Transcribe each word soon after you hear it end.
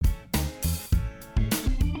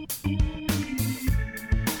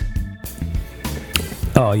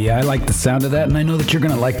Oh, yeah, I like the sound of that, and I know that you're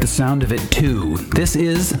going to like the sound of it, too. This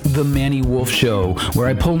is The Manny Wolf Show, where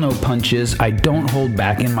I pull no punches, I don't hold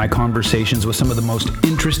back in my conversations with some of the most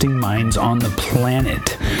interesting minds on the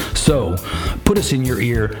planet. So, put us in your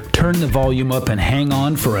ear, turn the volume up, and hang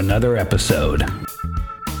on for another episode.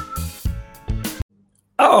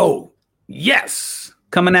 Oh, yes!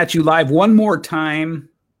 Coming at you live one more time.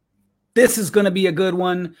 This is going to be a good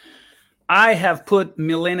one. I have put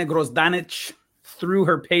Milena Grozdanic through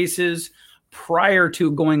her paces prior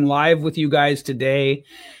to going live with you guys today.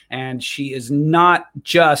 And she is not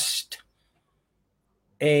just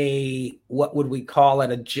what would we call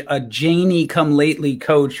it? A Janie come lately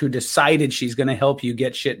coach who decided she's going to help you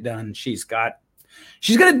get shit done. She's going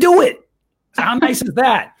to do it. How nice is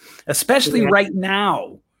that? Especially right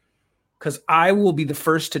now. Because I will be the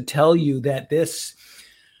first to tell you that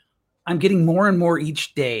I'm getting more and more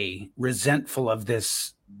each day resentful of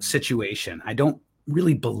this situation. I don't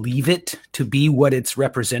really believe it to be what it's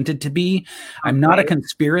represented to be. I'm not a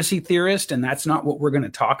conspiracy theorist, and that's not what we're going to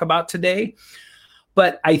talk about today.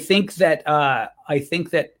 But I think that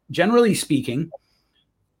generally speaking,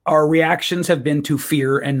 our reactions have been to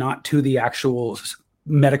fear and not to the actual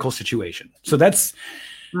medical situation. So that's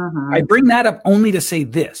I bring that up only to say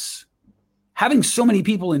this. Having so many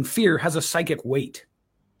people in fear has a psychic weight,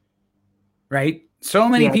 right? So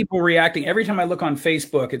many people reacting. Every time I look on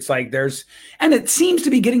Facebook, it's like and it seems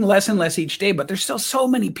to be getting less and less each day, but there's still so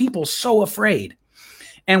many people so afraid.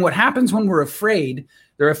 And what happens when we're afraid,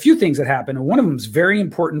 there are a few things that happen. And one of them is very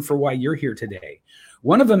important for why you're here today.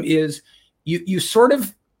 One of them is you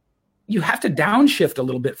have to downshift a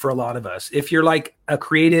little bit for a lot of us. If you're like a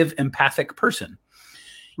creative, empathic person,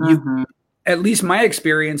 at least my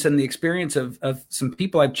experience and the experience of some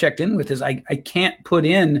people I've checked in with is I can't put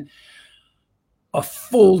in a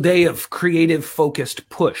full day of creative focused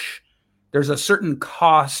push. There's a certain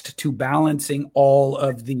cost to balancing all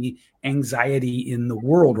of the anxiety in the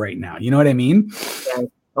world right now. You know what I mean? Yes.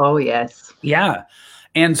 Oh, yes. Yeah.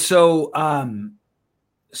 And so,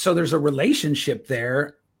 so there's a relationship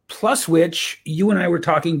there, plus which you and I were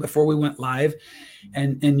talking before we went live,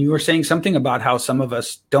 and you were saying something about how some of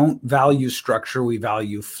us don't value structure, we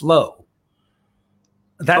value flow.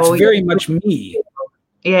 That's very much me.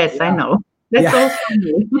 Yes, I know. That's also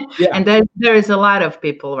me. And there is a lot of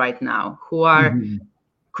people right now who are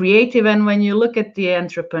creative. And when you look at the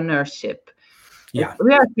entrepreneurship, we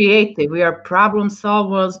are creative. We are problem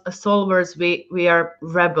solvers. We are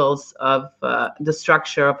rebels of the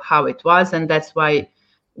structure of how it was. And that's why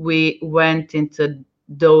we went into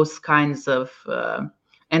those kinds of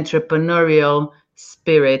entrepreneurial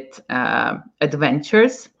spirit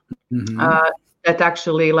adventures that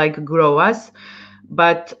actually like grow us.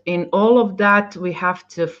 But in all of that, we have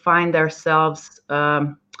to find ourselves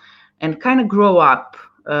and kind of grow up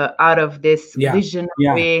out of this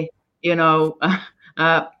visionary, we're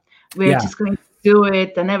just going to do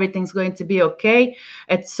it and everything's going to be okay.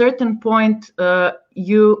 At certain point, for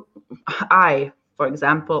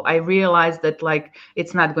example, I realized that like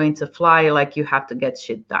it's not going to fly, like you have to get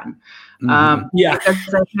shit done.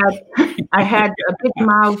 Because I had a big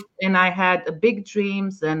mouth and I had big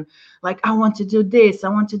dreams and like I want to do this, I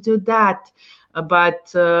want to do that.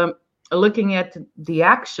 But looking at the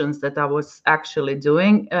actions that I was actually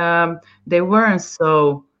doing, they weren't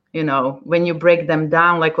so, when you break them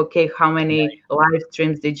down, like, okay, how many live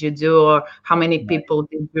streams did you do, or how many people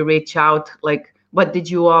did you reach out, like what did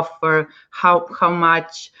you offer, how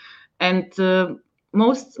much? And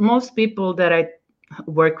most people that I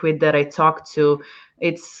work with, that I talk to,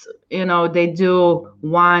 it's, they do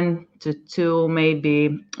 1 to 2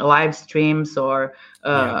 maybe live streams or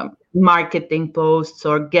marketing posts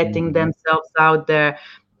or getting themselves out there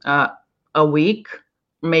a week,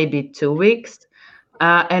 maybe 2 weeks.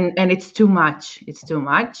 And it's too much. It's too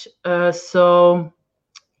much. So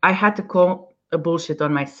I had to call a bullshit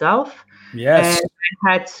on myself. Yes. And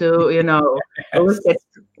I had to, look at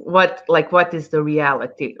what is the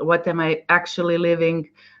reality? What am I actually living?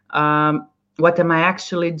 What am I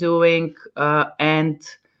actually doing? And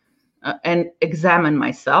examine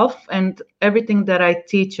myself. And everything that I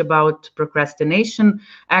teach about procrastination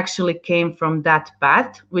actually came from that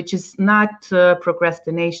path, which is not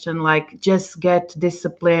procrastination, like just get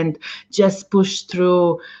disciplined, just push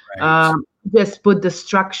through, just put the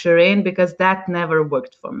structure in, because that never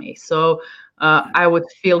worked for me. So I would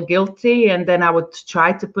feel guilty and then I would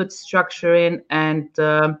try to put structure in, and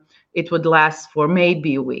it would last for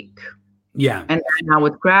maybe a week. Yeah. And then I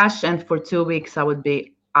would crash, and for 2 weeks I would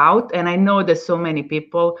be out. And I know that so many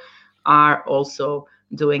people are also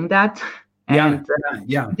doing that. And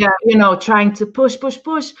trying to push,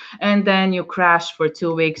 and then you crash for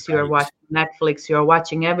 2 weeks. You're watching Netflix, you're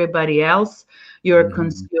watching everybody else, you're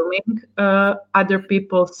consuming other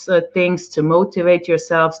people's things to motivate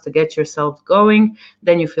yourselves, to get yourself going.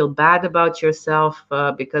 Then you feel bad about yourself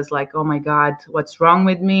because like, oh my God, what's wrong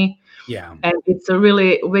with me? Yeah. And it's a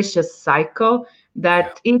really vicious cycle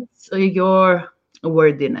that eats your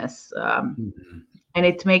worthiness. And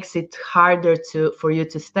it makes it harder for you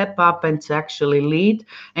to step up and to actually lead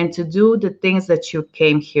and to do the things that you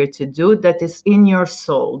came here to do, that is in your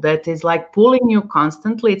soul, that is like pulling you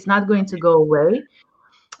constantly. It's not going to go away.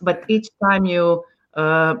 But each time you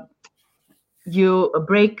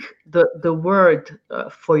break the word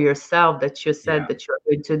for yourself that you said that you're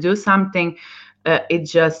going to do something, it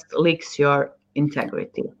just leaks your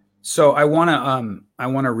integrity. So I want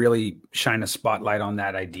to really shine a spotlight on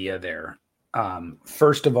that idea there.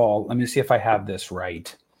 First of all, let me see if I have this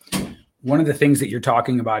right. One of the things that you're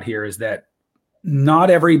talking about here is that not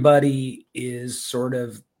everybody is sort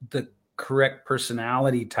of the correct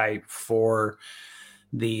personality type for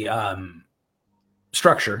the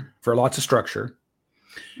structure, for lots of structure.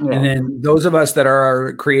 Yeah. And then those of us that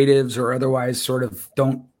are creatives or otherwise sort of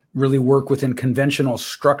don't really work within conventional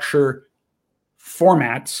structure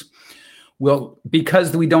formats, well,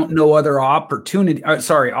 because we don't know other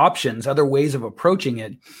options, other ways of approaching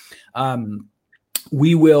it,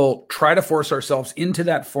 we will try to force ourselves into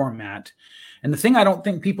that format. And the thing I don't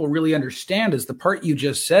think people really understand is the part you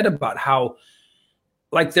just said about how,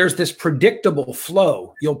 like, there's this predictable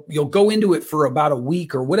flow. You'll go into it for about a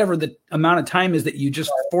week or whatever the amount of time is that you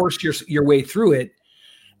just force your way through it,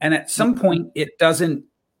 and at some point it doesn't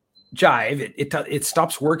jive. It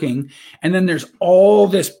stops working, and then there's all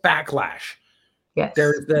this backlash. Yes.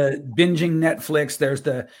 There's the binging Netflix. There's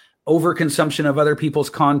the overconsumption of other people's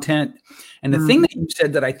content. And the thing that you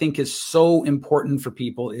said that I think is so important for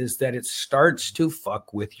people is that it starts to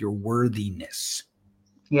fuck with your worthiness.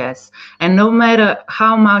 Yes. And no matter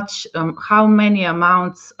how many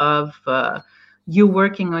amounts of you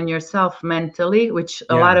working on yourself mentally, which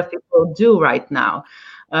a lot of people do right now,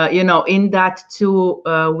 in that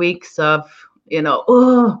 2 weeks of, in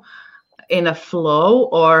a flow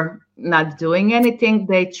or not doing anything,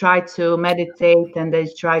 they try to meditate and they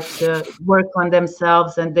try to work on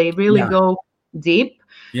themselves and they really go deep.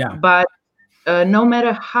 Yeah. But no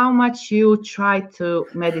matter how much you try to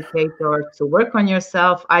meditate or to work on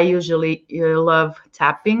yourself, I usually love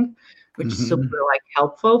tapping, which is super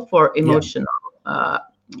helpful for emotional,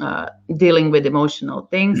 dealing with emotional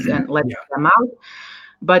things and letting them out.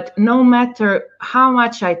 But no matter how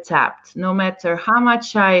much I tapped, no matter how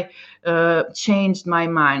much I changed my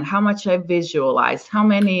mind, how much I visualized, how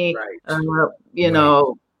many,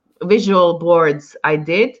 visual boards I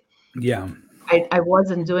did, I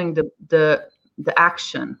wasn't doing the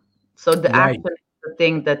action. So the action is the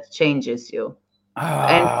thing that changes you.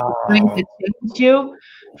 And it's going to change you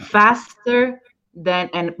faster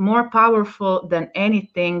and more powerful than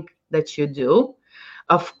anything that you do.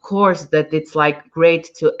 Of course, that it's like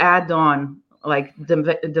great to add on like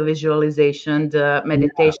the visualization, the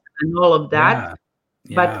meditation, and all of that.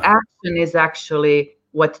 But action is actually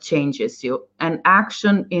what changes you, and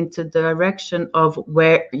action into the direction of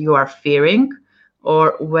where you are fearing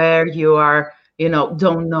or where you are,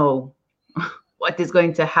 don't know what is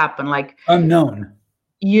going to happen, like unknown.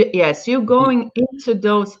 You're going into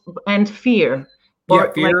those and fear.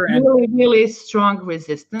 Or fear like really, really strong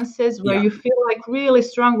resistances where you feel like really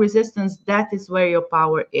strong resistance. That is where your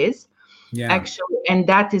power is, actually. And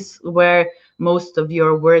that is where most of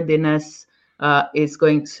your worthiness is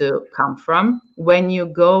going to come from when you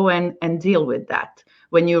go and deal with that.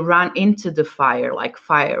 When you run into the fire, like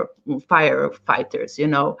firefighters,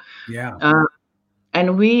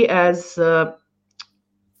 and we as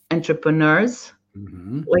entrepreneurs,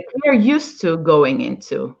 like we are used to going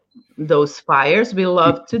into those fires. We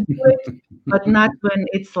love to do it, but not when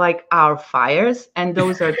it's like our fires. And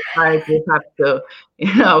those are the fires we have to,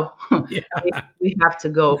 we have to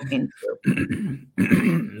go into.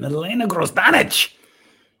 Milena Grozdanic.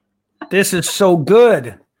 This is so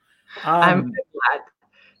good. I'm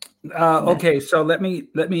glad. Okay, so let me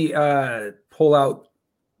pull out.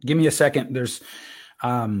 Give me a second. There's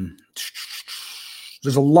a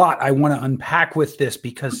lot I want to unpack with this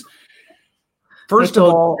because first of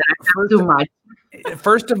all,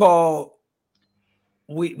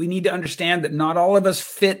 we need to understand that not all of us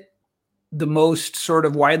fit the most sort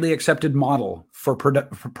of widely accepted model for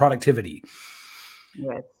productivity.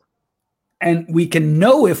 Yes. And we can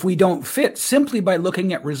know if we don't fit simply by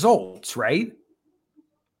looking at results, right?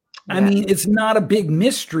 Yes. I mean, it's not a big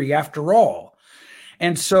mystery after all.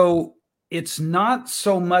 And so it's not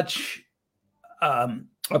so much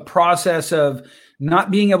a process of not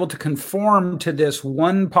being able to conform to this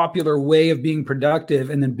one popular way of being productive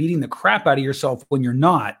and then beating the crap out of yourself when you're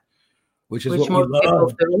not, which is what we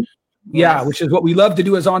love. Yeah, which is what we love to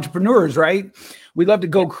do as entrepreneurs, right? We love to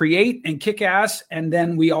go create and kick ass, and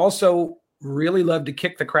then we also really love to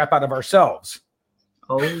kick the crap out of ourselves.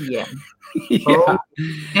 Oh, yeah. Yeah. Oh,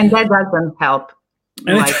 and that doesn't help.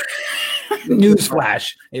 Like,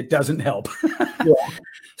 newsflash, it doesn't help. Yeah.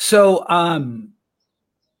 So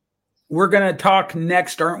we're going to talk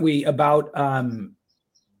next, aren't we, about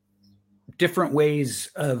different ways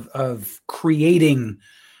of creating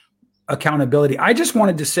accountability. I just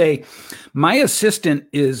wanted to say my assistant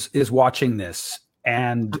is watching this,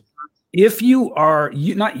 and if you are,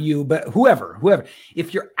 not you, but whoever,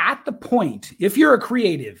 if you're at the point, if you're a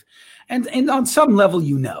creative, and on some level,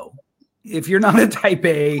 if you're not a type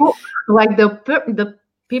A, like the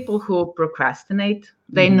people who procrastinate,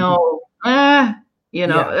 they know,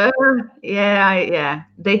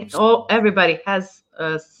 everybody has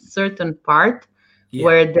a certain part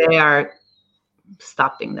where they are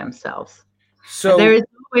stopping themselves. So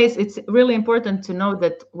it's really important to know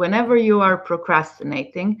that whenever you are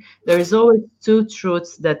procrastinating, there is always two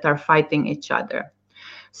truths that are fighting each other.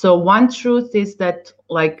 So one truth is that,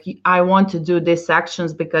 like, I want to do these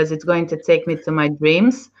actions because it's going to take me to my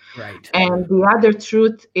dreams. Right. And the other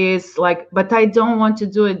truth is like, but I don't want to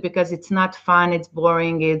do it because it's not fun, it's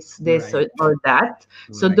boring, it's this or that.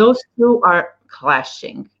 So those two are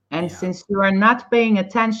clashing. And since you are not paying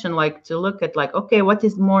attention, like, to look at, like, okay, what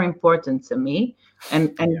is more important to me,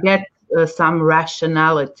 and get some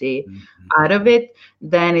rationality out of it,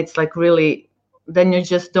 then it's like really, then you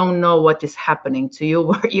just don't know what is happening to you,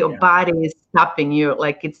 where your body is stopping you.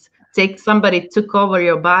 Like, somebody took over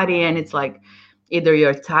your body, and it's like, either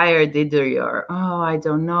you're tired, either you're, I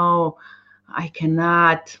don't know, I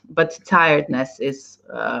cannot. But tiredness is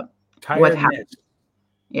what happens.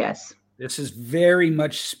 Yes. This is very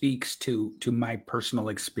much speaks to my personal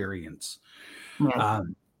experience. Yes.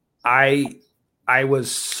 I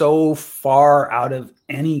was so far out of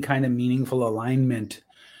any kind of meaningful alignment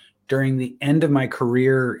during the end of my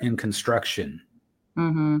career in construction.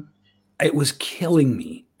 It was killing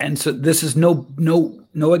me. And so this is no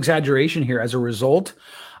exaggeration here. As a result,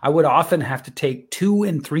 I would often have to take 2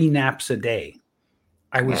 and 3 naps a day.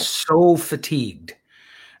 I was so fatigued,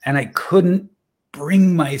 and I couldn't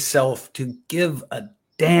bring myself to give a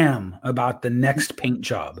damn about the next paint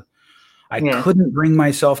job. I couldn't bring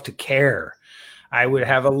myself to care. I would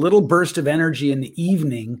have a little burst of energy in the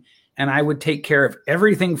evening, and I would take care of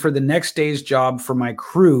everything for the next day's job for my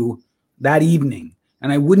crew that evening.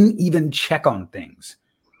 And I wouldn't even check on things.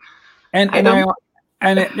 And I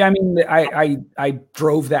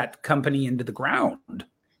drove that company into the ground.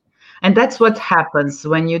 And that's what happens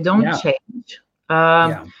when you don't change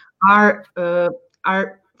our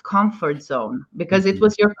comfort zone, because it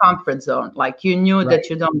was your comfort zone. Like, you knew that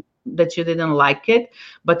you didn't like it,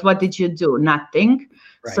 but what did you do? Nothing.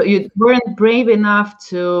 So you weren't brave enough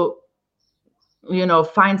to,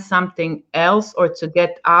 find something else, or to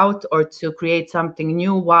get out, or to create something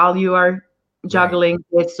new while you are juggling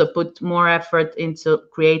it. So put more effort into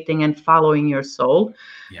creating and following your soul,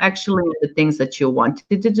 actually, the things that you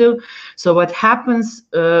wanted to do. So what happens,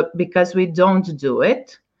 because we don't do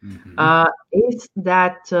it, is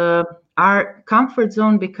that our comfort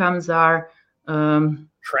zone becomes our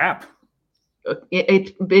trap.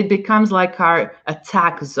 It becomes like our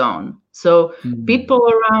attack zone. So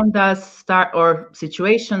people around us or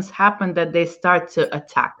situations happen that they start to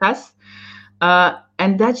attack us.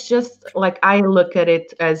 And that's just like, I look at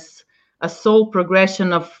it as a soul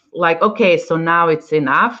progression of, like, okay, so now it's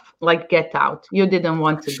enough. Like, get out. You didn't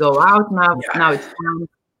want to go out. Now it's time.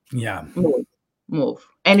 Yeah. Move.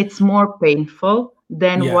 And it's more painful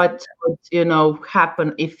than what would,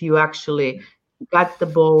 happen if you actually got the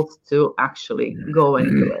balls to actually go and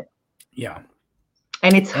do it. Yeah.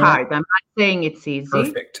 And it's hard. I'm not saying it's easy.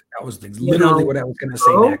 Perfect. That was literally what I was going to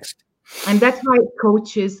say next. And that's why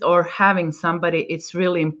coaches, or having somebody, it's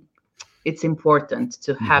important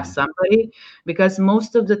to have somebody, because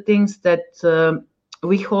most of the things that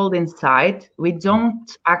we hold inside, we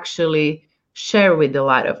don't actually share with a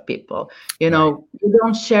lot of people. You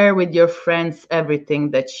don't share with your friends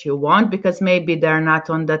everything that you want, because maybe they're not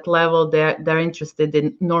on that level. They're interested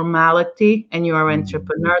in normality, and you are an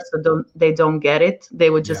entrepreneur, so they don't get it. They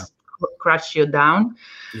would just crush you down.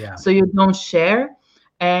 So you don't share,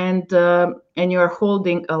 and you're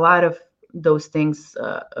holding a lot of those things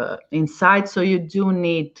inside. So you do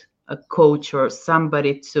need a coach or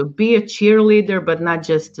somebody to be a cheerleader, but not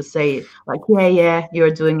just to say like, yeah, you're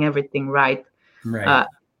doing everything right. Right.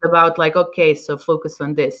 About like, okay, so focus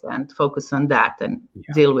on this and focus on that and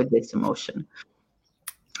deal with this emotion.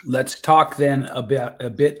 Let's talk then a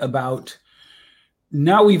bit about,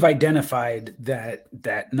 now we've identified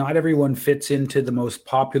that not everyone fits into the most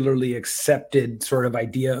popularly accepted sort of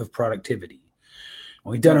idea of productivity.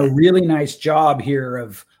 We've done a really nice job here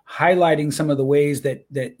of highlighting some of the ways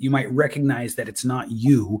that you might recognize that it's not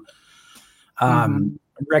you.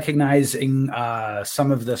 Recognizing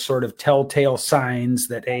some of the sort of telltale signs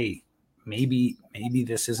that, hey, maybe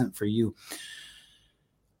this isn't for you.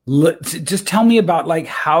 Just tell me about, like,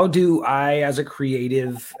 how do I, as a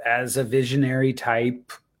creative, as a visionary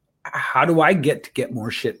type, how do I get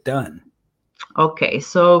more shit done? Okay,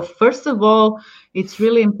 so first of all, it's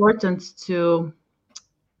really important to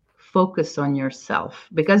focus on yourself,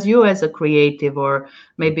 because you as a creative or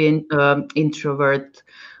maybe an introvert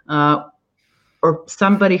or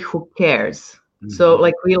somebody who cares. So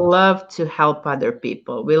like we love to help other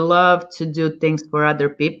people. We love to do things for other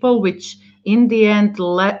people, which in the end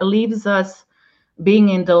leaves us being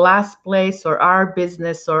in the last place, or our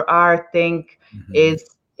business or our thing is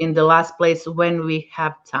in the last place when we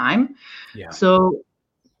have time. So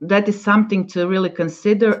that is something to really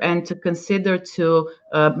consider, and to consider to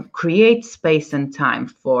create space and time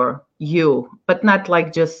for you, but not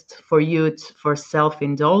like just for you, for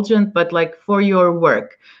self-indulgent, but like for your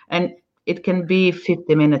work. And it can be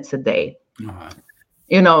 50 minutes a day.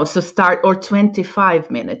 So start, or 25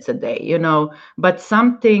 minutes a day, but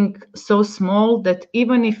something so small that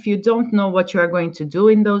even if you don't know what you are going to do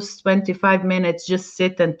in those 25 minutes, just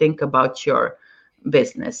sit and think about your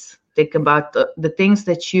business. Think about the things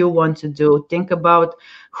that you want to do. Think about,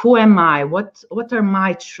 who am I? What are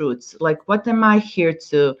my truths? Like, what am I here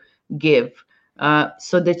to give?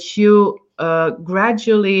 So that you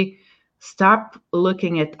gradually stop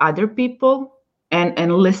looking at other people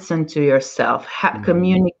and listen to yourself,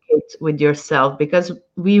 communicate with yourself, because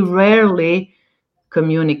we rarely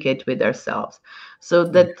communicate with ourselves. So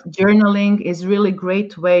that journaling is really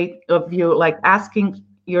great way of you like asking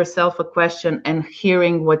yourself a question and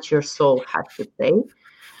hearing what your soul has to say,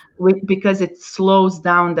 because it slows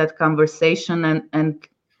down that conversation and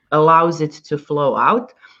allows it to flow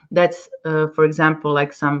out. That's for example,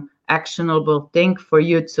 like some actionable thing for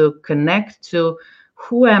you to connect to.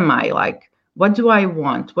 Who am I? Like, what do I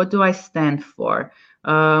want? What do I stand for?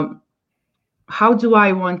 How do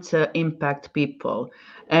I want to impact people?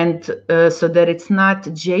 And so that it's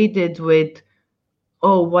not jaded with,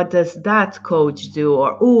 oh, what does that coach do?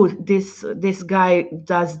 Or, oh, this guy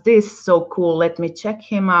does this, so cool, let me check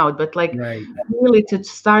him out. But like really to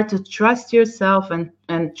start to trust yourself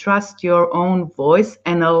and trust your own voice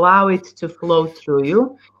and allow it to flow through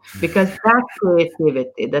you, because that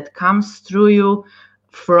creativity that comes through you,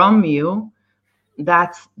 from you,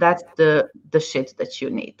 that's the shit that you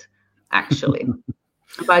need, actually.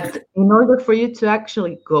 But in order for you to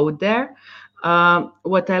actually go there,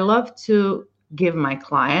 what I love to give my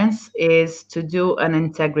clients is to do an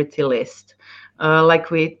integrity list.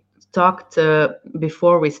 Like we talked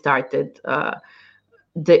before we started,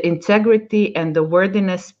 the integrity and the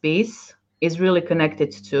worthiness piece is really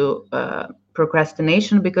connected to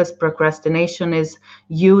procrastination, because procrastination is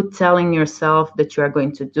you telling yourself that you are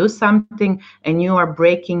going to do something and you are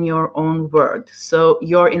breaking your own word. So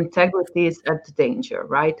your integrity is at danger,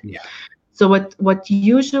 right? So what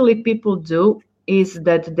usually people do is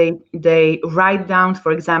that they write down,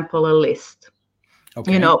 for example, a list,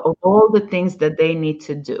 of all the things that they need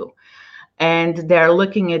to do. And they're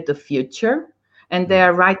looking at the future, and they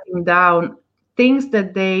are writing down things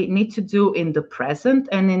that they need to do in the present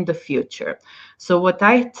and in the future. So what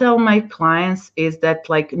I tell my clients is that,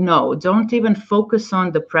 like, no, don't even focus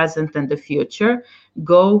on the present and the future.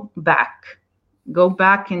 Go back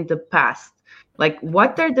in the past. Like,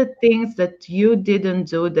 what are the things that you didn't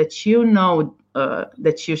do that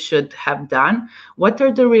that you should have done? What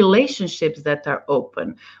are the relationships that are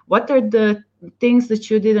open? What are the things that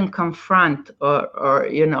you didn't confront, or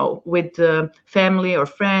with family or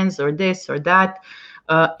friends or this or that?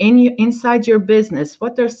 Inside your business,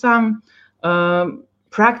 what are some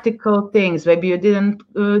practical things? Maybe you didn't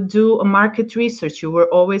do a market research. You were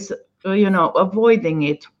always avoiding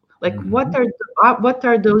it. Like, what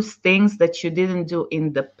are those things that you didn't do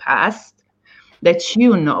in the past, that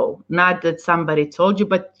not that somebody told you,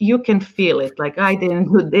 but you can feel it, like, I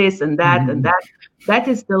didn't do this and that and that. That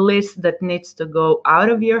is the list that needs to go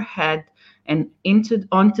out of your head and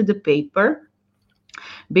onto the paper.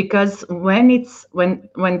 Because when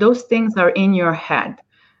those things are in your head,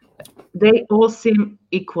 they all seem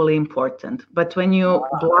equally important. But when you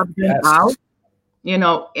block them out,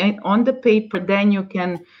 on the paper, then you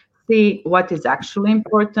can see what is actually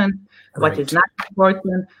important, what is not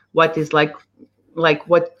important, what is like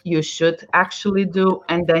what you should actually do,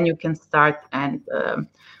 and then you can start and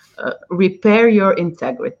repair your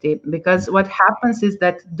integrity. Because what happens is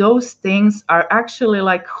that those things are actually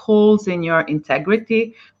like holes in your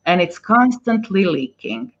integrity, and it's constantly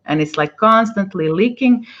leaking,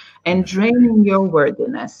 and draining your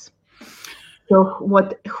worthiness. So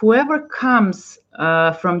whoever comes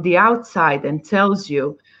from the outside and tells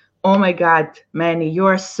you, "Oh my God, Manny, you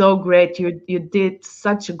are so great. You did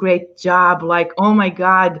such a great job. Like, oh my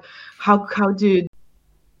God, how do you?"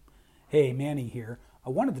 Hey, Manny here. I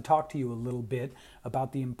wanted to talk to you a little bit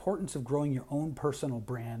about the importance of growing your own personal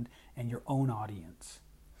brand and your own audience.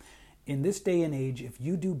 In this day and age, if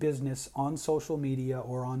you do business on social media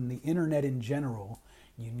or on the internet in general,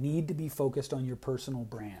 you need to be focused on your personal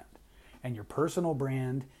brand. And your personal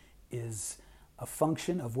brand is a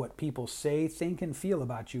function of what people say, think, and feel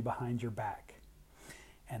about you behind your back.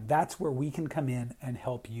 And that's where we can come in and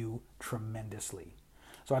help you tremendously.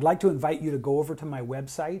 So I'd like to invite you to go over to my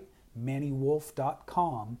website,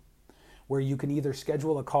 mannywolf.com, where you can either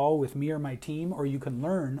schedule a call with me or my team, or you can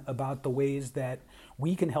learn about the ways that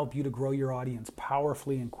we can help you to grow your audience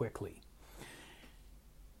powerfully and quickly.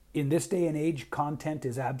 In this day and age, content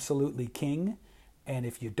is absolutely king. And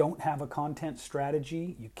if you don't have a content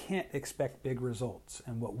strategy, you can't expect big results.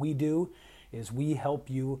 And what we do is we help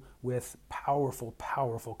you with powerful,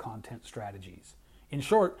 powerful content strategies. In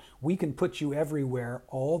short, we can put you everywhere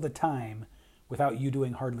all the time without you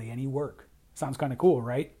doing hardly any work. Sounds kind of cool,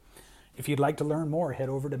 right? If you'd like to learn more, head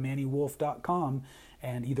over to mannywolf.com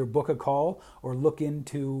and either book a call or look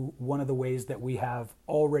into one of the ways that we have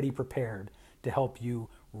already prepared to help you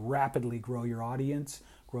rapidly grow your audience,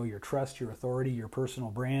 grow your trust, your authority, your personal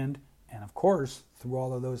brand, and of course, through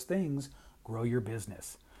all of those things, grow your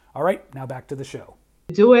business. All right, now back to the show.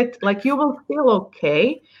 Do it, like, you will feel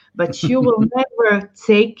okay, but you will never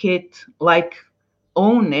take it, like,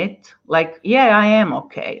 own it, like, yeah, I am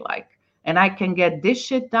okay, like, and I can get this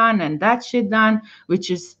shit done and that shit done, which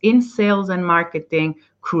is in sales and marketing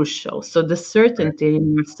crucial. So the certainty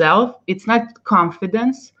in yourself, it's not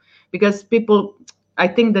confidence, because I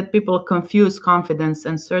think that people confuse confidence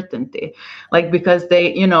and certainty, like, because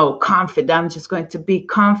they, confident, I'm just going to be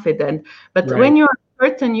confident. But when you're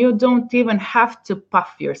certain, you don't even have to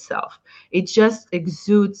puff yourself. It just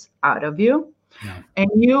exudes out of you. Yeah. And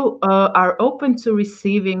you are open to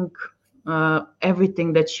receiving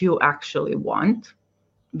everything that you actually want,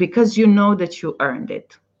 because you know that you earned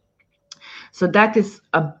it. So that is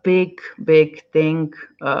a big, big thing.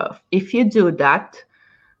 If you do that,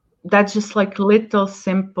 that's just like little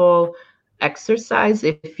simple exercise.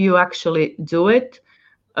 If you actually do it,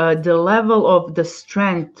 the level of the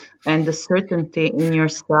strength and the certainty in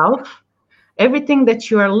yourself, everything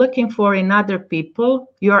that you are looking for in other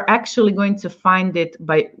people, you are actually going to find it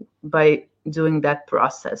by doing that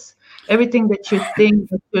process. Everything that you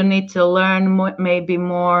think that you need to learn, maybe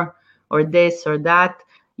more, or this or that,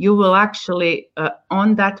 you will actually,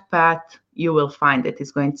 on that path, you will find it.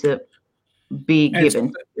 It's going to be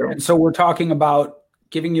given. And so we're talking about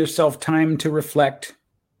giving yourself time to reflect,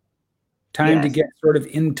 time to get sort of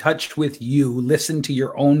in touch with you, listen to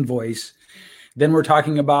your own voice. Then we're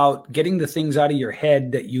talking about getting the things out of your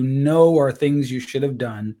head that you know are things you should have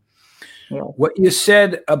done. Yeah. What you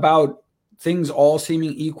said about things all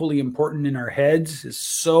seeming equally important in our heads is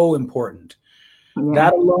so important. Yeah.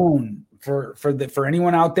 That alone, for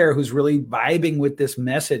anyone out there who's really vibing with this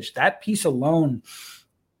message, that piece alone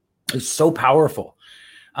is so powerful.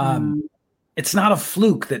 It's not a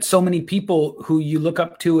fluke that so many people who you look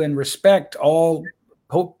up to and respect all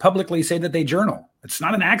publicly say that they journal. It's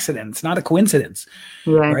not an accident. It's not a coincidence,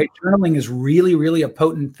 right? Journaling is really, really a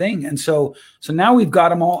potent thing. And so now we've got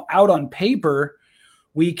them all out on paper.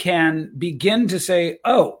 We can begin to say,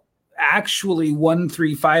 oh, actually 1,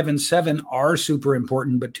 3, 5, and 7 are super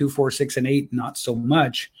important, but 2, 4, 6, and 8, not so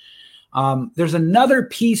much. There's another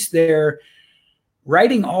piece there.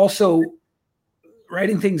 Writing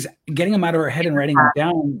things, getting them out of our head and writing them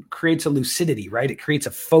down creates a lucidity, right? It creates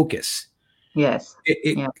a focus. Yes.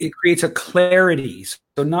 It creates a clarity.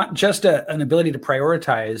 So not just an ability to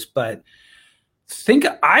prioritize, but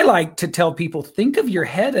I like to tell people, think of your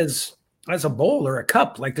head as a bowl or a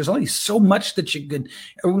cup. Like, there's only so much that you could,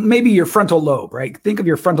 or maybe your frontal lobe, right? Think of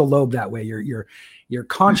your frontal lobe that way. Your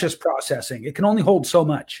conscious processing, it can only hold so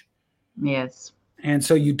much. Yes. And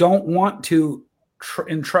so you don't want to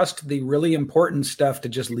entrust the really important stuff to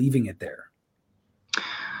just leaving it there.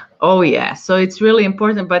 Oh yeah, so it's really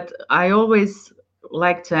important, but I always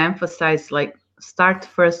like to emphasize, like, start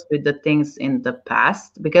first with the things in the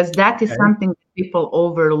past, because that is Okay. something people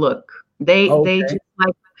overlook. They Okay. just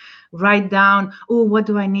like write down, oh, what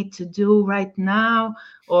do I need to do right now,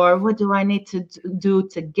 or what do I need to do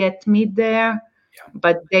to get me there? Yeah.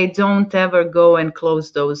 But they don't ever go and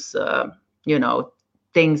close those you know,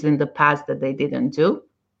 things in the past that they didn't do.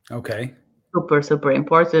 Okay. Super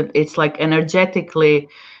important. It's like energetically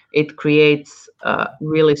it creates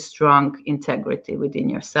really strong integrity within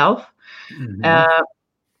yourself. Mm-hmm. uh,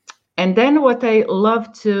 and then what I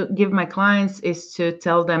love to give my clients is to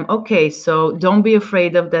tell them, okay, so don't be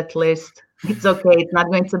afraid of that list. It's okay, it's not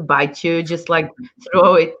going to bite you, just like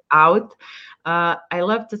throw it out. I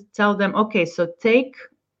love to tell them, okay, so take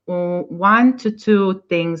 1 to 2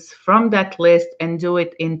 things from that list and do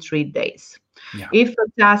it in 3 days. Yeah. If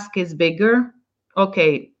a task is bigger,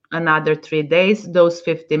 okay, another 3 days, those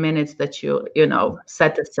 50 minutes that you know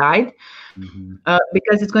set aside, Mm-hmm.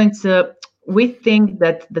 because it's going to. We think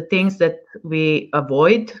that the things that we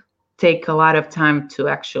avoid take a lot of time to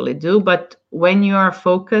actually do, but when you are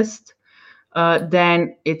focused,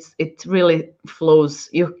 then it really flows.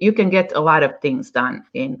 You can get a lot of things done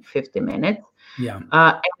in 50 minutes. Yeah.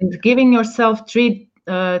 And giving yourself 3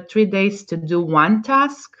 days to do one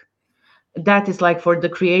task, that is like for the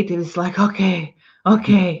creative, it's like, okay,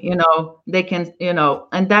 you know, they can, you know,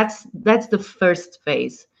 and that's the first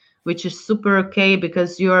phase, which is super okay,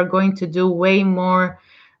 because you are going to do way more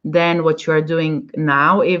than what you are doing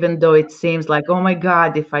now, even though it seems like, oh my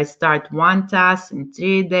God, if I start one task in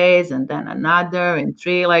 3 days and then another in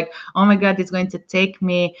three, like, oh my God, it's going to take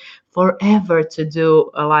me forever to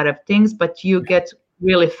do a lot of things. But you get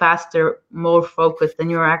really faster, more focused, and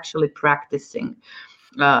you're actually practicing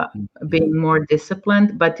uh, being more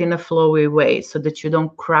disciplined, but in a flowy way, so that you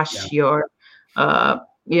don't Yeah. crush your,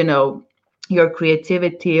 you know, your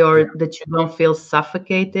creativity, Yeah. or that you don't feel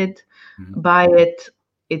suffocated Mm-hmm. by it.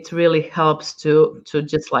 It really helps to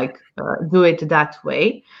just like do it that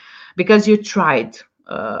way, because you tried.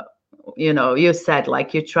 You know, you said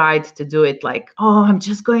like you tried to do it like, oh, I'm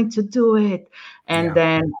just going to do it, and Yeah.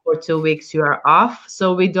 then for 2 weeks you are off.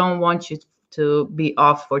 So we don't want you to be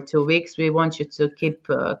off for 2 weeks. We want you to keep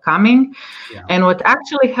coming. Yeah. And what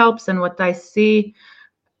actually helps, and what I see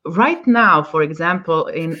right now, for example,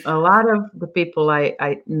 in a lot of the people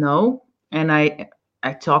I know and I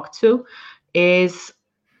talk to, is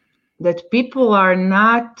that people are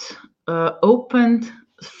not opened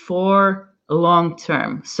for long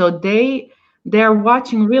term. So they're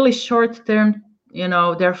watching really short term. You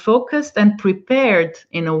know, they're focused and prepared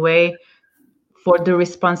in a way for the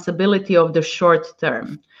responsibility of the short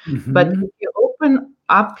term. But Mm-hmm. if you open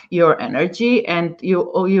up your energy and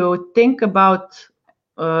you think about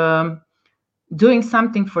um, doing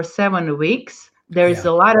something for 7 weeks, there is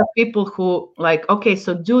Yeah. a lot of people who like, okay,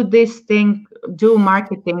 so do this thing, do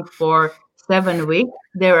marketing for 7 weeks.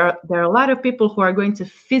 There are a lot of people who are going to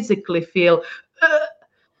physically feel uh,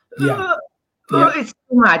 Yeah. uh, Yeah. it's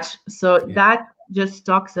too much. So Yeah. that just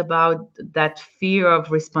talks about that fear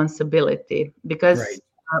of responsibility, because Right.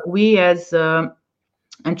 we as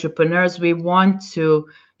entrepreneurs, we want to,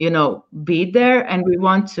 you know, be there, and we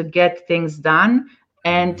want to get things done. Mm-hmm.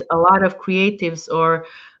 And a lot of creatives, or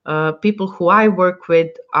people who I work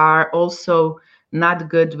with, are also not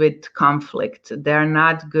good with conflict. They're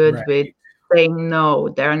not good with Right. saying no.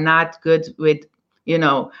 They're not good with, you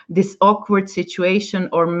know, this awkward situation,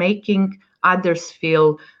 or making others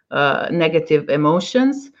feel negative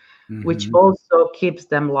emotions, which Mm-hmm. also keeps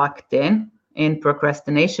them locked in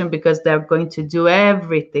procrastination, because they're going to do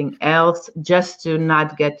everything else just to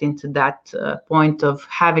not get into that point of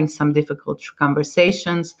having some difficult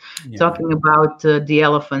conversations, Yeah. talking about the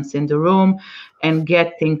elephants in the room, and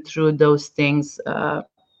getting through those things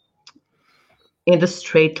in the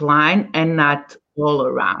straight line, and not all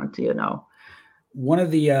around, you know. One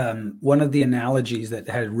of the analogies that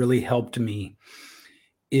had really helped me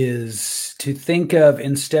is to think of,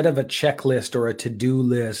 instead of a checklist or a to-do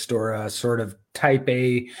list or a sort of type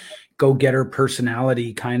A go-getter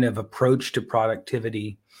personality kind of approach to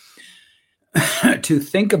productivity, to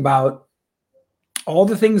think about all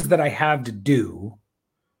the things that I have to do,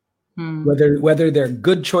 whether they're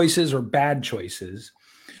good choices or bad choices,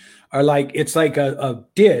 are like, it's like a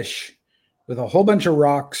dish with a whole bunch of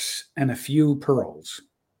rocks and a few pearls.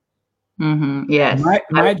 Yes.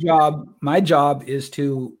 My job is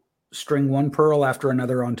to string one pearl after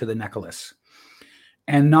another onto the necklace,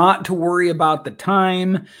 and not to worry about the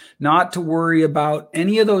time, not to worry about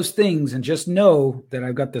any of those things, and just know that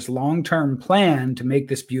I've got this long-term plan to make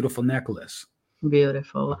this beautiful necklace.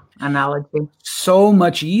 Beautiful analogy. So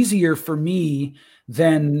much easier for me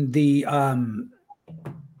than the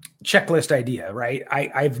checklist idea, right?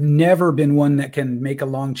 I've never been one that can make a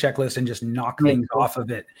long checklist and just knock things off of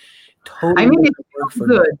it. Totally. I mean, it feels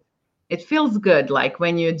good. It feels good, like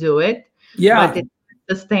when you do it. Yeah. But it's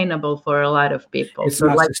sustainable for a lot of people. It's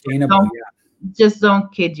not sustainable. Just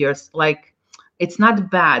don't kid yourself. Like, it's not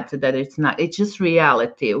bad that it's not. It's just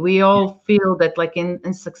reality. We all feel that, like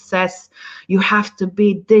in success, you have to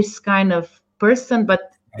be this kind of person.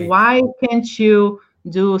 But why can't you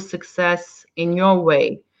do success in your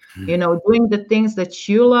way? You know, doing the things that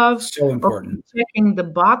you love. So important. Checking the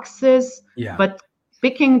boxes. Yeah. But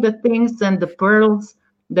picking the things and the pearls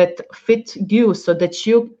that fit you, so that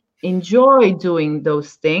you enjoy doing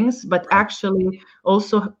those things, but actually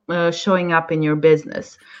also showing up in your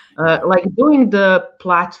business, like doing the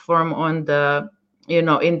platform on the, you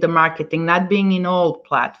know, in the marketing, not being in all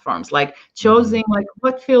platforms, like choosing like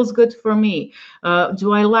what feels good for me.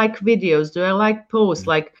 Do I like videos? Do I like posts?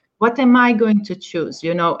 Like, what am I going to choose?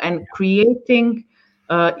 You know, and creating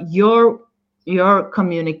your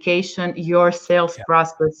communication, your sales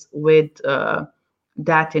process with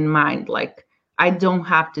that in mind. Like, I don't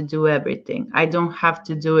have to do everything. I don't have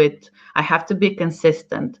to do it. I have to be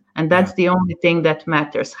consistent. And that's the only thing that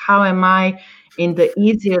matters. How am I, in the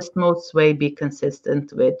easiest, most way, be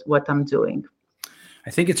consistent with what I'm doing? I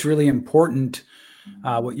think it's really important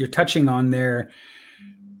what you're touching on there.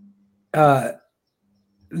 The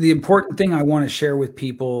important thing I want to share with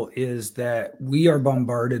people is that we are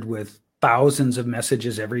bombarded with thousands of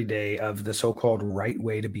messages every day of the so-called right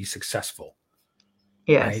way to be successful.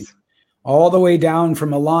 Yes. Right? All the way down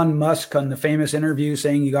from Elon Musk on the famous interview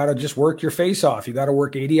saying you got to just work your face off. You got to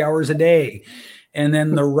work 80 hours a day. And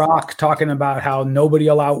then The Rock talking about how nobody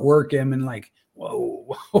will outwork him, and like,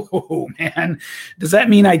 whoa, man, does that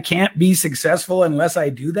mean I can't be successful unless I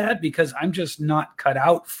do that? Because I'm just not cut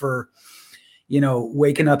out for, you know,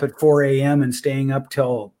 waking up at 4 a.m. and staying up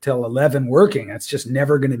till 11 working. That's just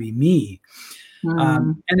never going to be me.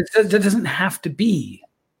 And it doesn't have to be.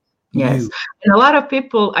 Yes. And a lot of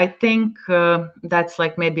people, I think that's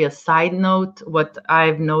like maybe a side note, what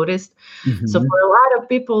I've noticed. So for a lot of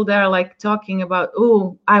people, they're like talking about,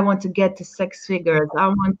 oh, I want to get to 6 figures. I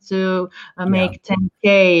want to make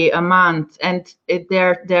 10K a month. And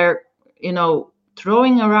they're, you know,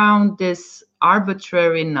 throwing around this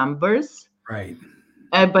arbitrary numbers. Right.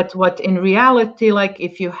 But what in reality, like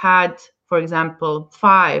if you had, for example,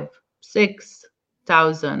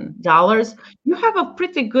 $5,000-$6,000, you have a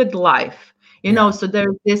pretty good life, you know. So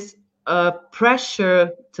there's this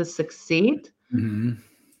pressure to succeed,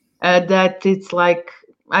 that it's like,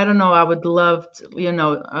 I don't know, I would love to, you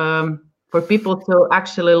know, for people to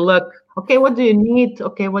actually look, okay, what do you need?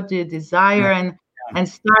 Okay, what do you desire? And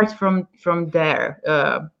start from there.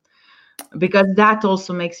 Because that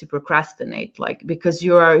also makes you procrastinate, like, because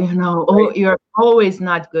you are, you know, you're always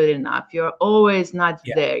not good enough. You're always not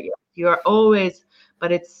there yet. You're always,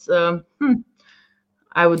 but it's,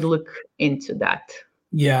 I would look into that.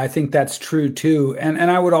 Yeah, I think that's true too. And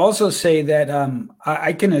I would also say that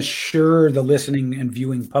I can assure the listening and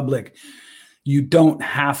viewing public, you don't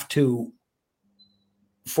have to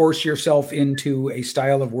force yourself into a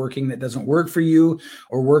style of working that doesn't work for you,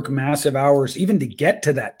 or work massive hours, even to get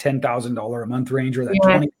to that $10,000 a month range, or that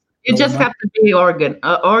 20. You just have to be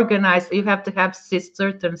organized. You have to have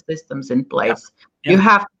certain systems in place. You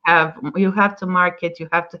have to market. You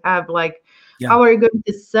have to have like, how are you going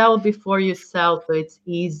to sell before you sell, so it's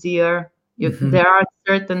easier? There are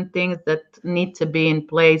certain things that need to be in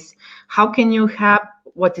place. How can you have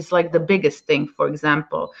what is like the biggest thing? For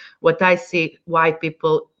example, what I see why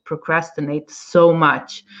people procrastinate so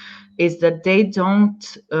much is that they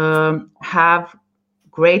don't have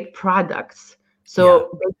great products.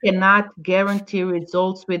 So they cannot guarantee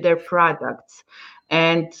results with their products.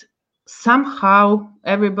 And somehow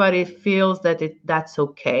everybody feels that that's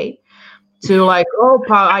okay to like, oh,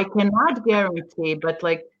 I cannot guarantee, but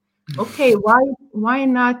like, okay, why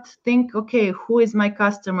not think, okay, who is my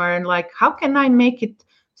customer, and like, how can I make it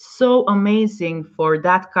so amazing for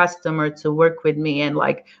that customer to work with me, and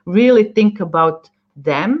like really think about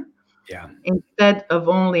them instead of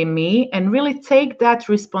only me, and really take that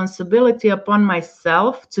responsibility upon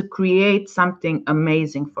myself to create something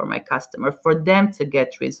amazing for my customer, for them to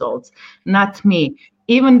get results, not me.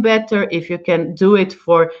 Even better if you can do it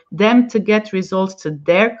for them to get results to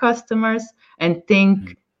their customers and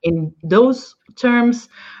think in those terms.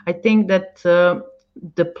 I think that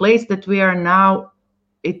the place that we are now,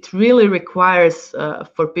 it really requires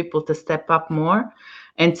for people to step up more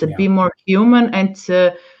and to be more human, and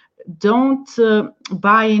to don't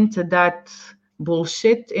buy into that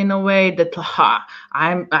bullshit in a way that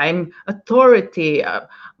I'm authority,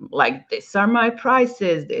 like these are my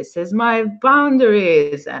prices, this is my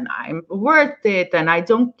boundaries, and I'm worth it, and I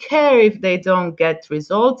don't care if they don't get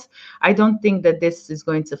results. I don't think that this is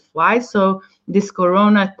going to fly. So this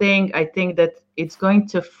corona thing, I think that it's going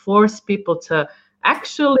to force people to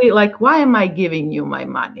actually, like, why am I giving you my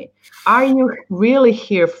money? Are you really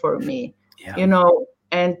here for me?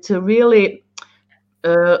 And to really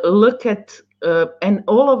look at and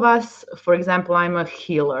all of us, for example, I'm a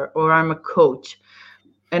healer or I'm a coach,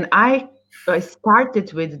 and I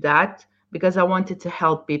started with that because I wanted to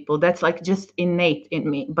help people. That's like just innate in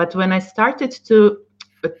me. But when I started to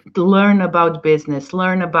learn about business,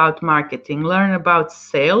 learn about marketing, learn about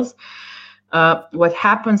sales, what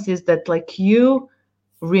happens is that, like, you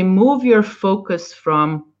remove your focus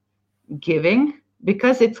from giving,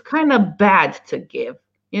 because it's kind of bad to give.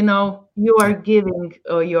 You are giving,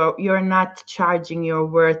 or you're not charging your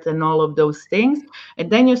worth and all of those things, and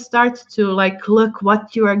then you start to, like, look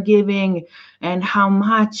what you are giving and how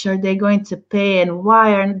much are they going to pay and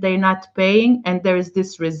why aren't they not paying, and there is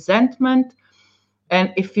this resentment.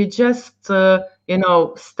 And if you just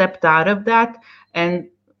stepped out of that and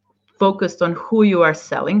focused on who you are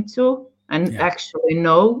selling to, and actually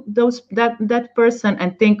know that person,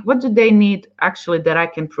 and think, what do they need actually that I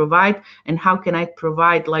can provide, and how can I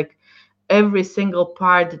provide, like, every single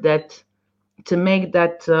part that to make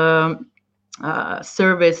that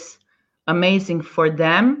service amazing for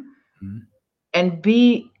them. Mm-hmm. And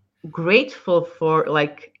be grateful for,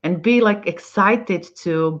 like, and be, like, excited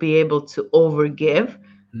to be able to overgive.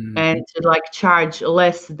 Mm-hmm. And to, like, charge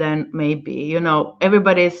less than maybe,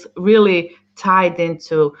 everybody's really tied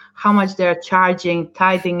into how much they're charging,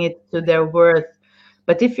 tithing it to their worth.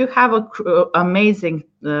 But if you have a amazing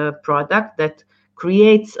product that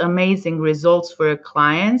creates amazing results for your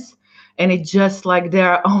clients, and it just, like,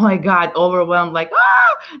 they're, oh my God, overwhelmed, like,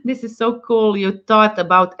 this is so cool. You thought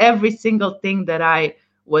about every single thing that I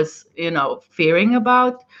was, fearing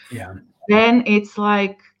about. Yeah. Then it's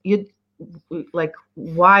like,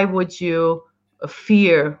 why would you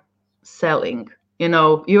fear selling?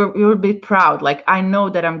 You'll be proud. Like, I know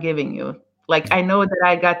that I'm giving you, like, I know that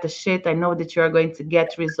I got the shit. I know that you're going to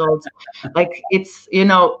get results. Like, it's,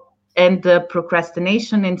 and the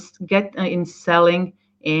procrastination in selling,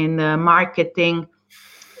 in marketing,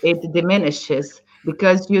 it diminishes,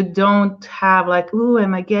 because you don't have, like, oh,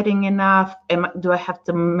 am I getting enough? Do I have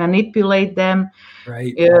to manipulate them?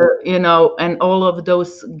 Right. And all of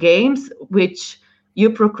those games, which you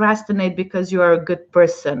procrastinate because you are a good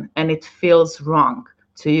person and it feels wrong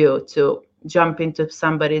to you to jump into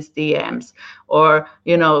somebody's DMs, or,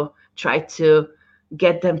 try to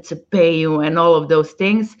get them to pay you and all of those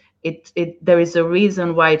things. There is a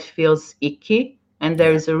reason why it feels icky, and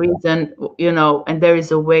there is a reason, and there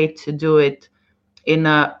is a way to do it in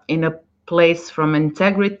a place from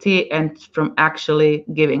integrity and from actually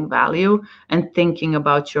giving value and thinking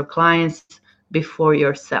about your clients before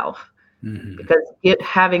yourself. Mm-hmm. Because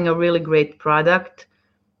having a really great product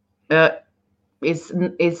is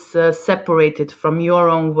separated from your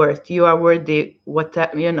own worth. You are worthy,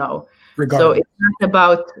 Regardless. So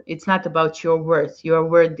it's not about your worth. You are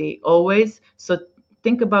worthy always. So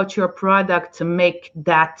think about your product to make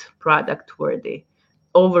that product worthy.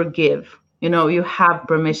 Overgive. You have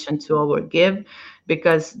permission to overgive,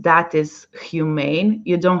 because that is humane.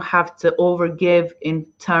 You don't have to overgive in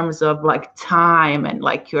terms of, like, time and,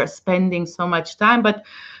 like, you're spending so much time, but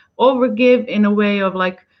overgive in a way of,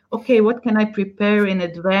 like, okay, what can I prepare in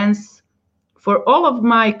advance for all of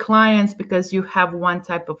my clients? Because you have one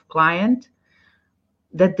type of client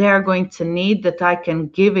that they're going to need, that I can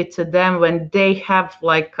give it to them when they have,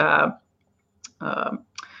 like,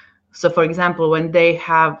 so for example, when they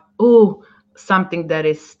have something that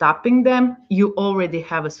is stopping them, you already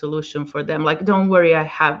have a solution for them. Like, don't worry, I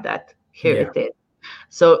have that. Here it is.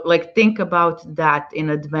 So, like, think about that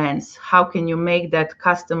in advance. How can you make that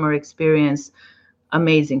customer experience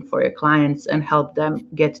amazing for your clients and help them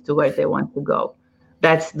get to where they want to go?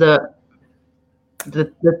 That's the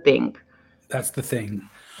thing. That's the thing.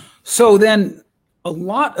 So then, a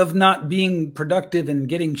lot of not being productive and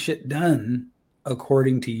getting shit done,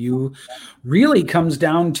 according to you, really comes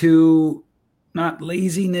down to not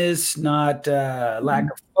laziness, not lack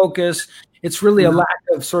of focus. It's really a lack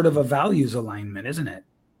of sort of a values alignment, isn't it?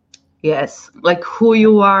 Yes, like who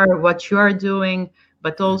you are, what you are doing,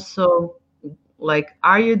 but also, like,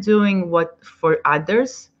 are you doing what for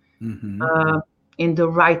others in the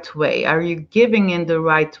right way? Are you giving in the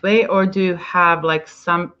right way, or do you have, like,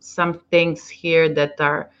 some things here that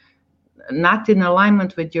are not in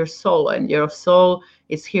alignment with your soul, and your soul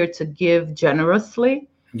is here to give generously,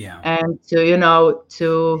 and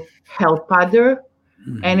to help other,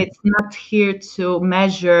 and it's not here to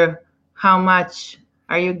measure how much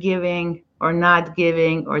are you giving or not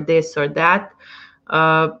giving or this or that.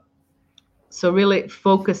 So really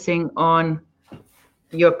focusing on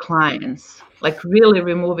your clients, like really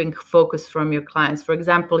removing focus from your clients. For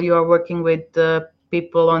example, you are working with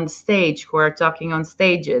people on stage who are talking on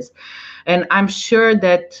stages, and I'm sure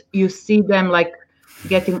that you see them like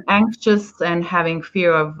getting anxious and having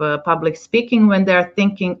fear of public speaking when they're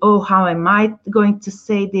thinking, oh, how am I going to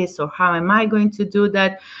say this, or how am I going to do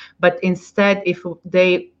that? But instead, if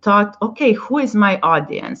they thought, okay, who is my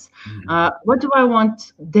audience? What do I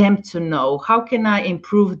want them to know? How can I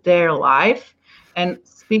improve their life? And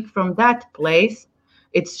speak from that place,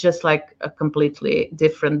 it's just like a completely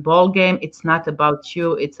different ball game. It's not about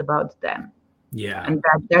you, it's about them. Yeah. And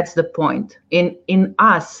that's the point. In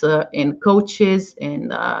us, in coaches,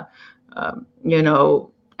 in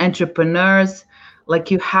entrepreneurs,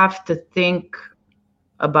 like you have to think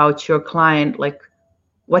about your client, like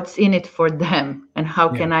what's in it for them and how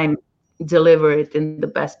can I deliver it in the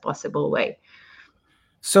best possible way.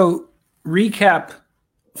 So recap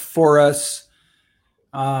for us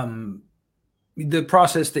the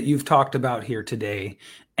process that you've talked about here today.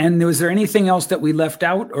 And was there anything else that we left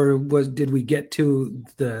out, or did we get to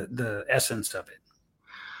the essence of it?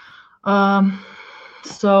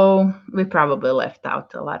 So we probably left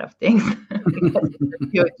out a lot of things,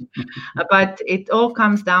 but it all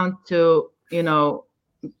comes down to,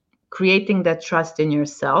 creating that trust in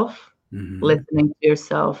yourself, listening to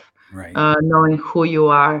yourself, knowing who you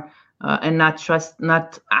are, and not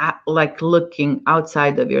like looking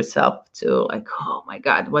outside of yourself to like, oh my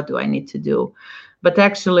God, what do I need to do? But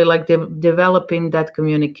actually like developing that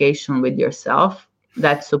communication with yourself,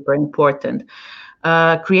 that's super important.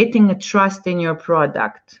 Creating a trust in your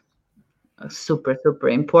product, super, super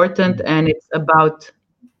important. And it's about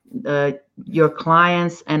your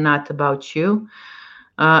clients and not about you.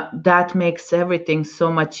 That makes everything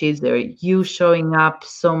so much easier. You showing up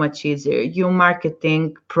so much easier. You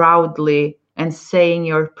marketing proudly and saying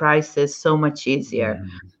your prices so much easier.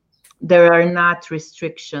 There are not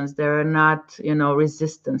restrictions. There are not,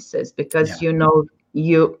 resistances, because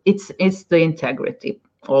it's the integrity.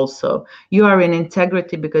 Also, you are in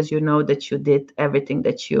integrity because you know that you did everything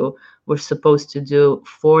that you were supposed to do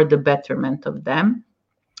for the betterment of them.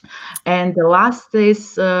 And the last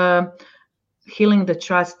is healing the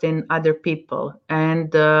trust in other people,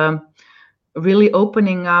 and really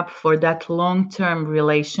opening up for that long-term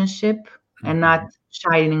relationship and not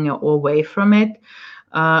shying away from it.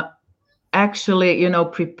 Actually,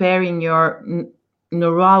 preparing your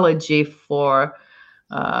neurology for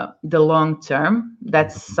the long term.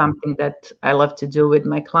 That's something that I love to do with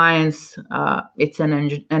my clients. It's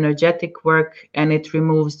an energetic work, and it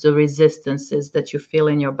removes the resistances that you feel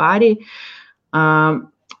in your body.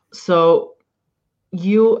 So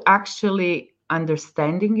you actually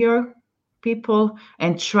understanding your people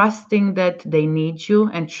and trusting that they need you,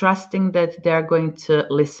 and trusting that they're going to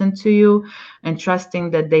listen to you, and trusting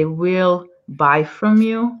that they will buy from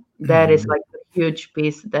you. That is like a huge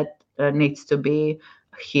piece that needs to be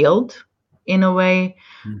healed in a way,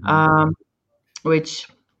 which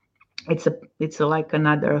it's like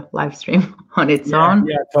another live stream on its own.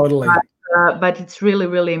 Yeah, totally. But it's really,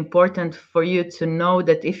 really important for you to know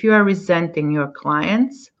that if you are resenting your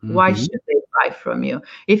clients, why should they buy from you?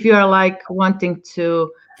 If you are like wanting to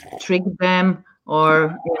trick them,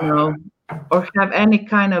 or or have any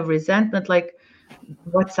kind of resentment, like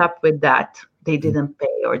what's up with that? They didn't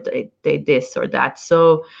pay, or they this or that.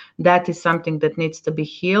 So that is something that needs to be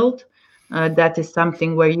healed. That is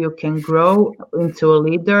something where you can grow into a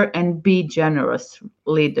leader and be generous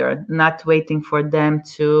leader, not waiting for them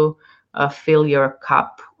to fill your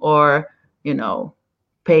cup, or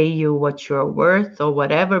pay you what you're worth or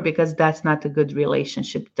whatever, because that's not a good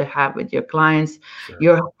relationship to have with your clients.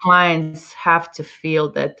 Your clients have to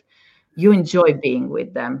feel that you enjoy being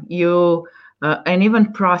with them, and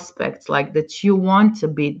even prospects, like that you want to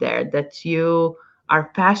be there, that you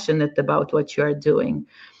are passionate about what you are doing.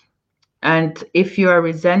 And if you are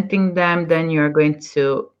resenting them, then you're going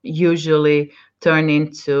to usually turn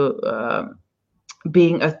into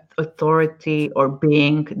being an authority, or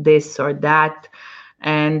being this or that.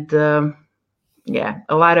 And a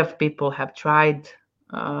lot of people have tried,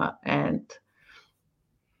 and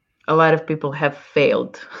a lot of people have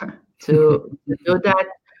failed to do that.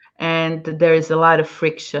 And there is a lot of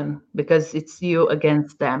friction because it's you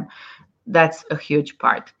against them. That's a huge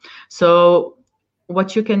part. So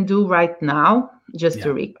what you can do right now, just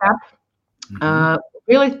to recap,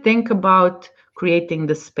 Really think about creating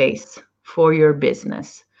the space for your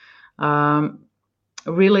business.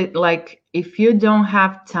 Really, like, if you don't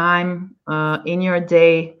have time in your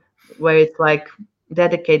day where it's like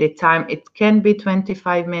dedicated time, it can be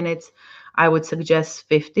 25 minutes. I would suggest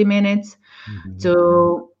 50 minutes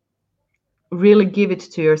to really give it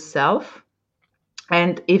to yourself.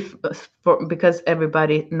 And because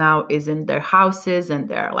everybody now is in their houses and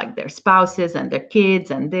they're like their spouses and their kids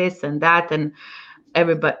and this and that, and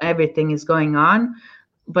everything is going on,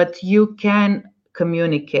 but you can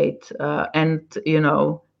communicate and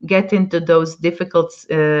get into those difficult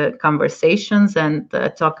conversations and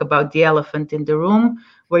talk about the elephant in the room,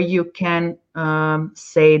 where you can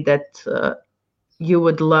say that you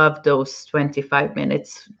would love those 25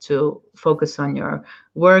 minutes to focus on your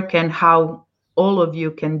work, and how all of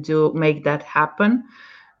you can make that happen.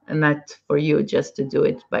 And not for you just to do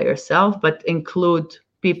it by yourself, but include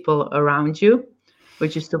people around you,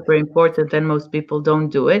 which is super important, and most people don't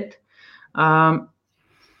do it.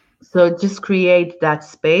 So just create that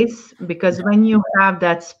space, because when you have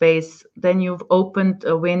that space, then you've opened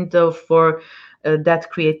a window for that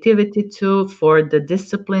creativity for the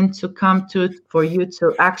discipline to come for you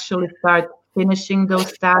to actually start finishing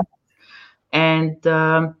those tasks. And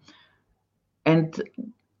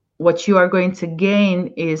what you are going to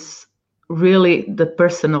gain is really the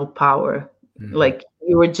personal power. Like,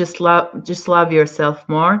 you will just love yourself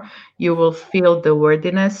more. You will feel the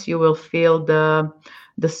worthiness. You will feel the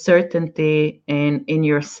certainty in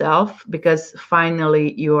yourself, because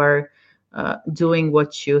finally you are doing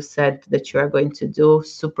what you said that you are going to do.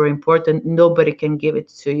 Super important. Nobody can give it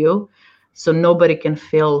to you. So nobody can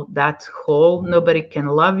fill that hole. Nobody can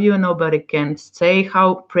love you. Nobody can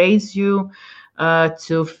praise you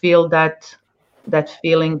to feel that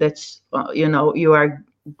feeling that you are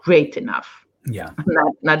great enough. Yeah.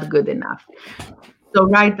 Not good enough. So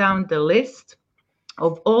write down the list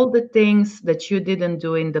of all the things that you didn't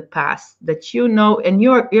do in the past, that and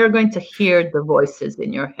you're going to hear the voices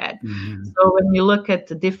in your head. So when you look at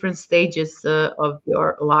the different stages of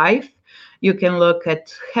your life, you can look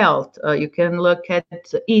at health, you can look at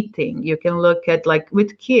eating, you can look at, like,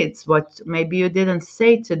 with kids, what maybe you didn't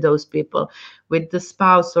say to those people, with the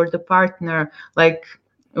spouse or the partner, like,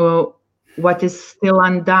 what is still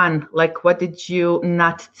undone, like, what did you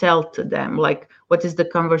not tell to them, like, what is the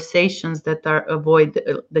conversations that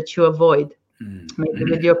you avoid, maybe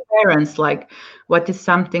with your parents, like, what is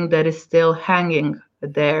something that is still hanging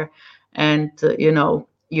there, and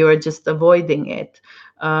you're just avoiding it.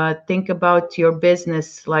 Think about your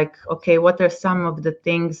business, like, okay, what are some of the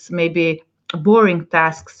things, maybe boring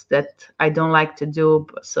tasks that I don't like to do,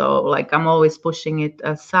 so, like, I'm always pushing it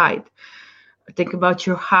aside. Think about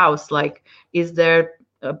your house, like, is there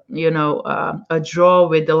a drawer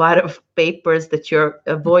with a lot of papers that you're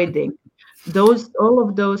avoiding? All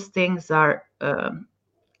of those things are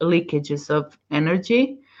leakages of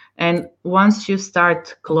energy, and once you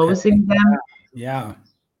start closing them,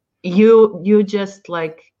 you just,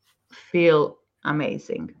 like, feel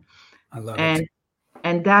amazing. I love it.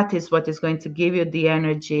 And that is what is going to give you the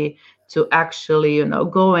energy to actually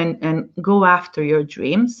go and go after your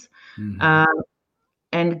dreams,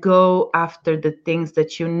 and go after the things that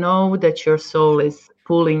that your soul is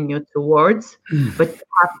pulling you towards. But you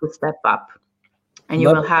have to step up, and you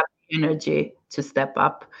will have the energy to step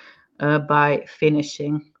up by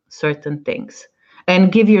finishing certain things,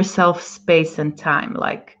 and give yourself space and time.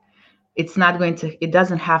 Like, it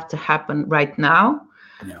doesn't have to happen right now.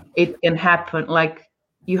 It can happen, like,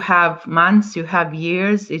 you have months, you have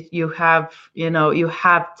years, you have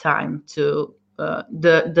time to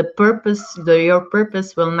the purpose, your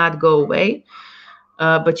purpose will not go away,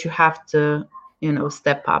 but you have to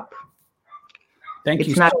step up. Thank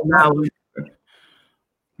you so much.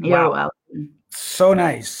 You're welcome. So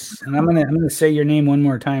nice. And I'm gonna say your name one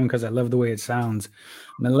more time because I love the way it sounds.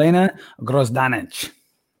 Milena Grozdanic.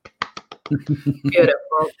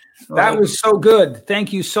 Beautiful. That was so good.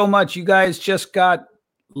 Thank you so much. You guys just got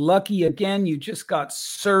lucky again. You just got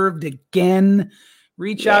served again.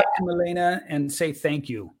 Reach out to Milena and say thank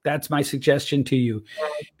you. That's my suggestion to you,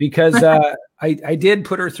 because I did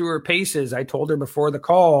put her through her paces. I told her before the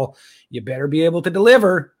call, you better be able to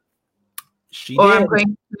deliver. She did.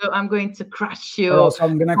 I'm going to crush you. Or else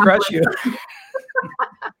I'm going to crush you.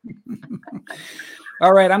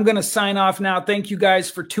 All right, I'm going to sign off now. Thank you guys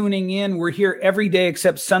for tuning in. We're here every day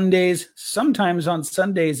except Sundays. Sometimes on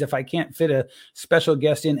Sundays, if I can't fit a special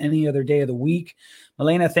guest in any other day of the week.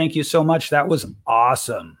 Milena, thank you so much. That was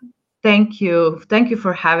awesome. Thank you. Thank you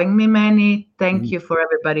for having me, Manny. Thank you for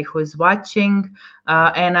everybody who is watching.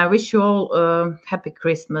 And I wish you all happy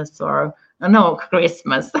Christmas or No,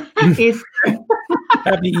 Christmas. Easter.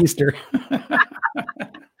 Happy Easter.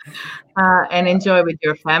 And enjoy with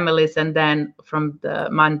your families, and then from the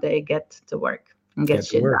Monday get to work and get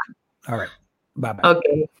shit done. All right. Bye-bye.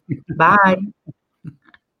 Okay. Bye.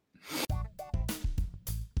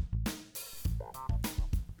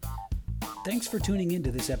 Thanks for tuning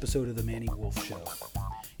into this episode of The Manny Wolf Show.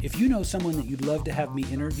 If you know someone that you'd love to have me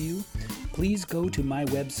interview, please go to my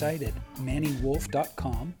website at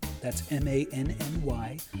mannywolf.com. That's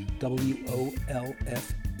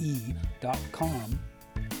MANNYWOLFE.com,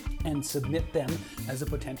 and submit them as a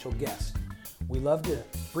potential guest. We love to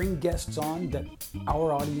bring guests on that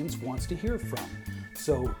our audience wants to hear from.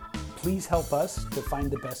 So please help us to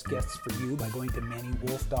find the best guests for you by going to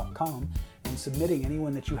mannywolf.com and submitting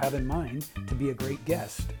anyone that you have in mind to be a great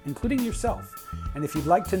guest, including yourself. And if you'd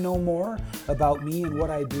like to know more about me and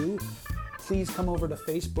what I do, please come over to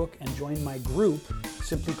Facebook and join my group,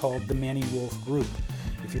 simply called the Manny Wolf Group.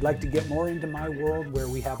 If you'd like to get more into my world, where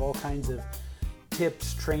we have all kinds of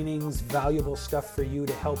tips, trainings, valuable stuff for you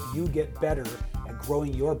to help you get better at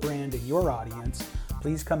growing your brand and your audience,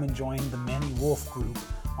 please come and join the Manny Wolf Group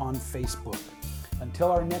on Facebook.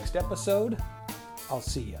 Until our next episode, I'll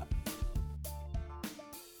see ya.